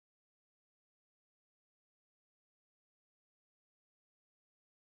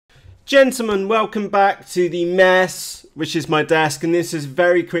Gentlemen, welcome back to the mess, which is my desk, and this is a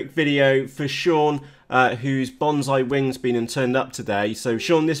very quick video for Sean, whose bonsai wing's been turned up today. So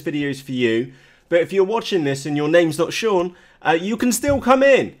Sean, this video is for you, but if you're watching this and your name's not Sean, you can still come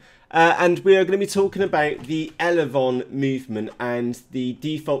in. And we are going to be talking about the Elevon movement and the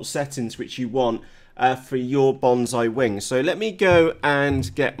default settings which you want for your bonsai wing. So let me go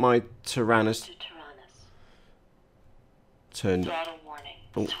and get my Tyrannus turned. Throttle warning.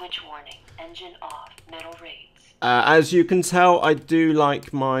 Oh. Switch warning. Engine off. Metal rates. As you can tell, I do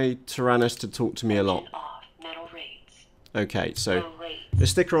like my Tyrannus to talk to me a lot. Engine off. Metal rates. Okay, so Low rates. the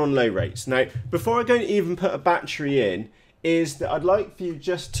sticker on low rates. Now, before I go and even put a battery in, is that I'd like for you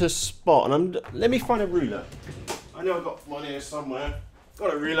just to spot, and let me find a ruler. I know I've got one here somewhere.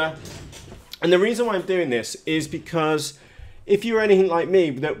 Got a ruler. And the reason why I'm doing this is because if you're anything like me,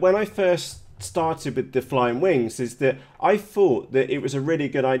 that when I first started with the flying wings, is that I thought that it was a really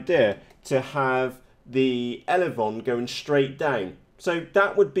good idea to have the Elevon going straight down. So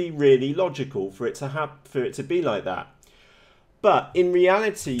that would be really logical for it to be like that. But in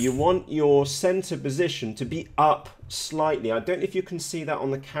reality, you want your center position to be up slightly. I don't know if you can see that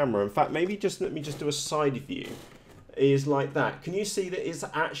on the camera. In fact, maybe just let me just do a side view. Is like that. Can you see that it's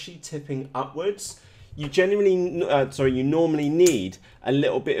actually tipping upwards? You generally, you normally need a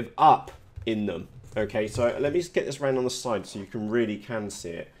little bit of up in them. Okay, so let me just get this around on the side so you can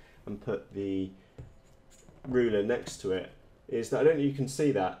see it, and put the ruler next to it. Is that I don't know if you can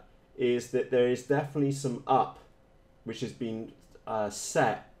see that. Is that there is definitely some up, which has been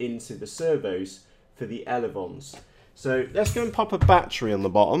set into the servos for the Elevons. So let's go and pop a battery on the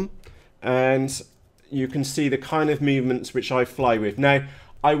bottom, and you can see the kind of movements which I fly with. Now,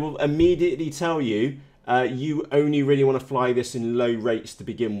 I will immediately tell you, you only really want to fly this in low rates to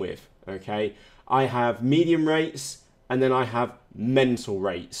begin with, okay? I have medium rates, and then I have mental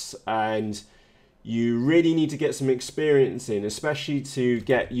rates, and you really need to get some experience in, especially to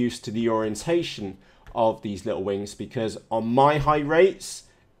get used to the orientation of these little wings, because on my high rates,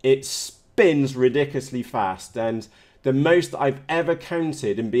 it spins ridiculously fast, and the most I've ever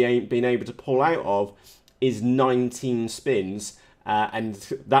counted and been able to pull out of is 19 spins, and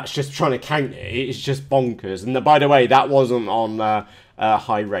that's just trying to count it. It's just bonkers. And by the way, that wasn't on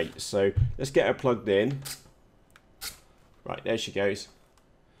high rates. So let's get her plugged in. Right, there she goes.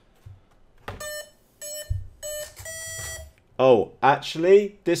 Oh,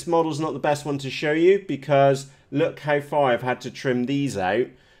 actually, this model's not the best one to show you, because look how far I've had to trim these out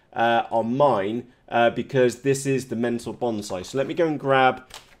on mine, because this is the mental bonsai. So let me go and grab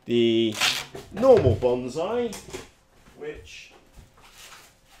the normal bonsai, which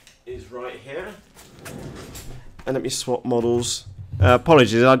is right here. And let me swap models.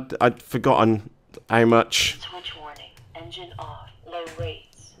 Apologies, I'd forgotten how much Switch warning. Engine off. Low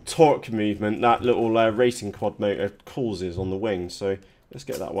rates. torque movement that little racing quad motor causes on the wing. So let's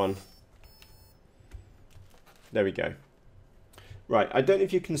get that one. There we go. Right, I don't know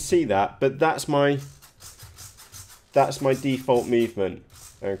if you can see that, but that's my default movement.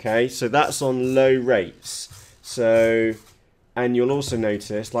 Okay, so that's on low rates. So, and you'll also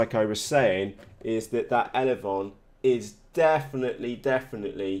notice, like I was saying, is that Elevon is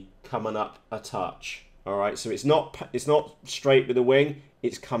definitely coming up a touch. All right, so it's not straight with the wing,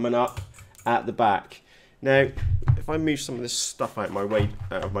 it's coming up at the back. Now, if I move some of this stuff out of my way,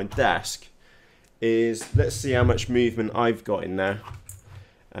 out of my desk, let's see how much movement I've got in there.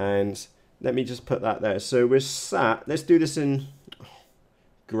 And let me just put that there. So we're sat, let's do this in,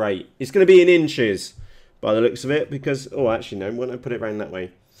 great. It's going to be in inches by the looks of it, because, oh, actually no, why don't I put it around that way?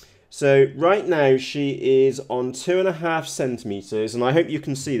 So right now she is on 2.5 centimeters, and I hope you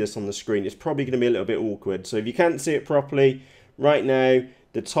can see this on the screen. It's probably going to be a little bit awkward. So if you can't see it properly, right now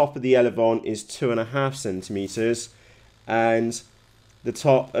the top of the Elevon is 2.5 centimeters, and the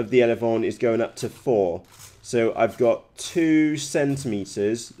top of the Elevon is going up to 4. So I've got 2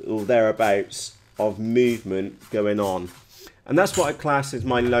 centimeters or thereabouts of movement going on. And that's what I class as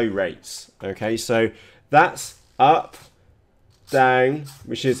my low rates. Okay, so that's up, down,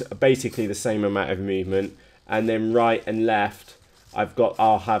 which is basically the same amount of movement, and then right and left,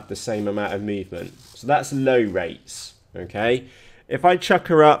 I'll have the same amount of movement. So that's low rates. Okay, if I chuck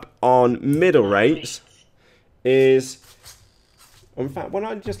her up on middle rates, in fact, why don't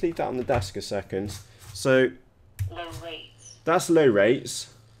I just leave that on the desk a second? So Low rates. that's low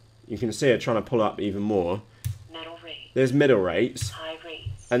rates. You can see her trying to pull up even more. Middle rates. There's middle rates. High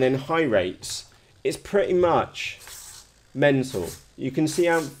rates. And then high rates. It's pretty much mental. You can see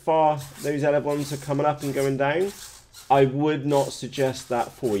how far those Elevons are coming up and going down. I would not suggest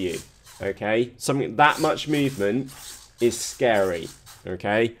that for you. Okay? Something that much movement is scary.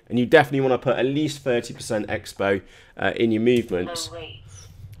 okay? And you definitely want to put at least 30% expo in your movements. Low rates.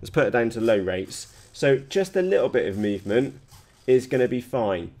 Let's put it down to low rates. So just a little bit of movement is going to be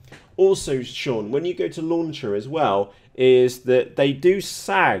fine. Also, Sean, when you go to launcher as well, is that they do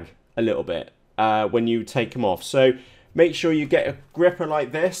sag a little bit when you take them off. So make sure you get a gripper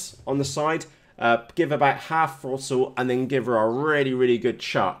like this on the side, give about half throttle, and then give her a really, really good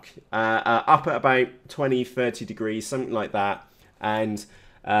chuck. Up at about 20, 30 degrees, something like that. And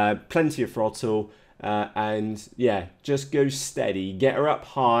plenty of throttle. And yeah, just go steady. Get her up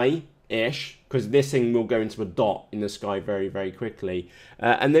high-ish, because this thing will go into a dot in the sky very, very quickly.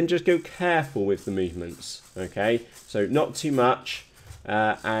 And then just go careful with the movements, okay? So not too much.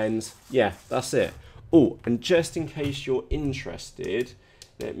 And yeah, that's it. Oh, and just in case you're interested,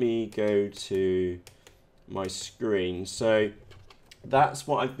 let me go to my screen. So that's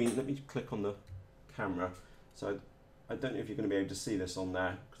what I've been, let me click on the camera. So I don't know if you're going to be able to see this on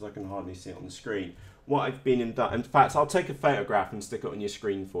there, because I can hardly see it on the screen. What I've been and done, in fact, I'll take a photograph and stick it on your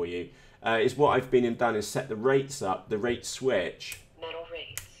screen for you, is what I've been and done is set the rates up, the rate switch, Middle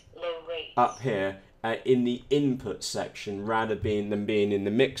rates. Low rates. up here in the input section rather than being in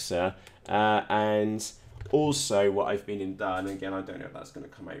the mixer. And also what I've been and done, again, I don't know if that's going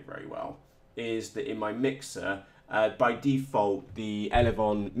to come out very well, is that in my mixer, by default, the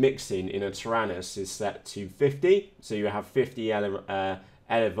Elevon mixing in a Tyrannus is set to 50. So you have 50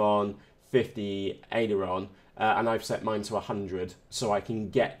 Elevon, 50 aileron, and I've set mine to 100 so I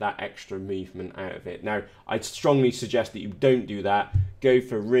can get that extra movement out of it. Now, I'd strongly suggest that you don't do that. Go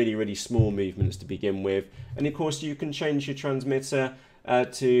for really, really small movements to begin with. And of course, you can change your transmitter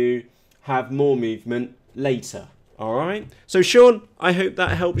to have more movement later. All right. So, Sean, I hope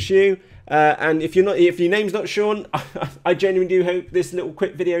that helps you. And if your name's not Sean, I genuinely do hope this little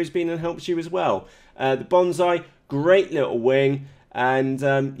quick video has been and helps you as well. The Bonsai, great little wing.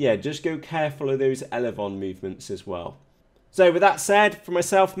 And yeah, just go careful of those Elevon movements as well. So with that said, for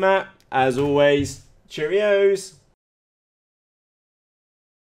myself, Matt, as always, cheerios.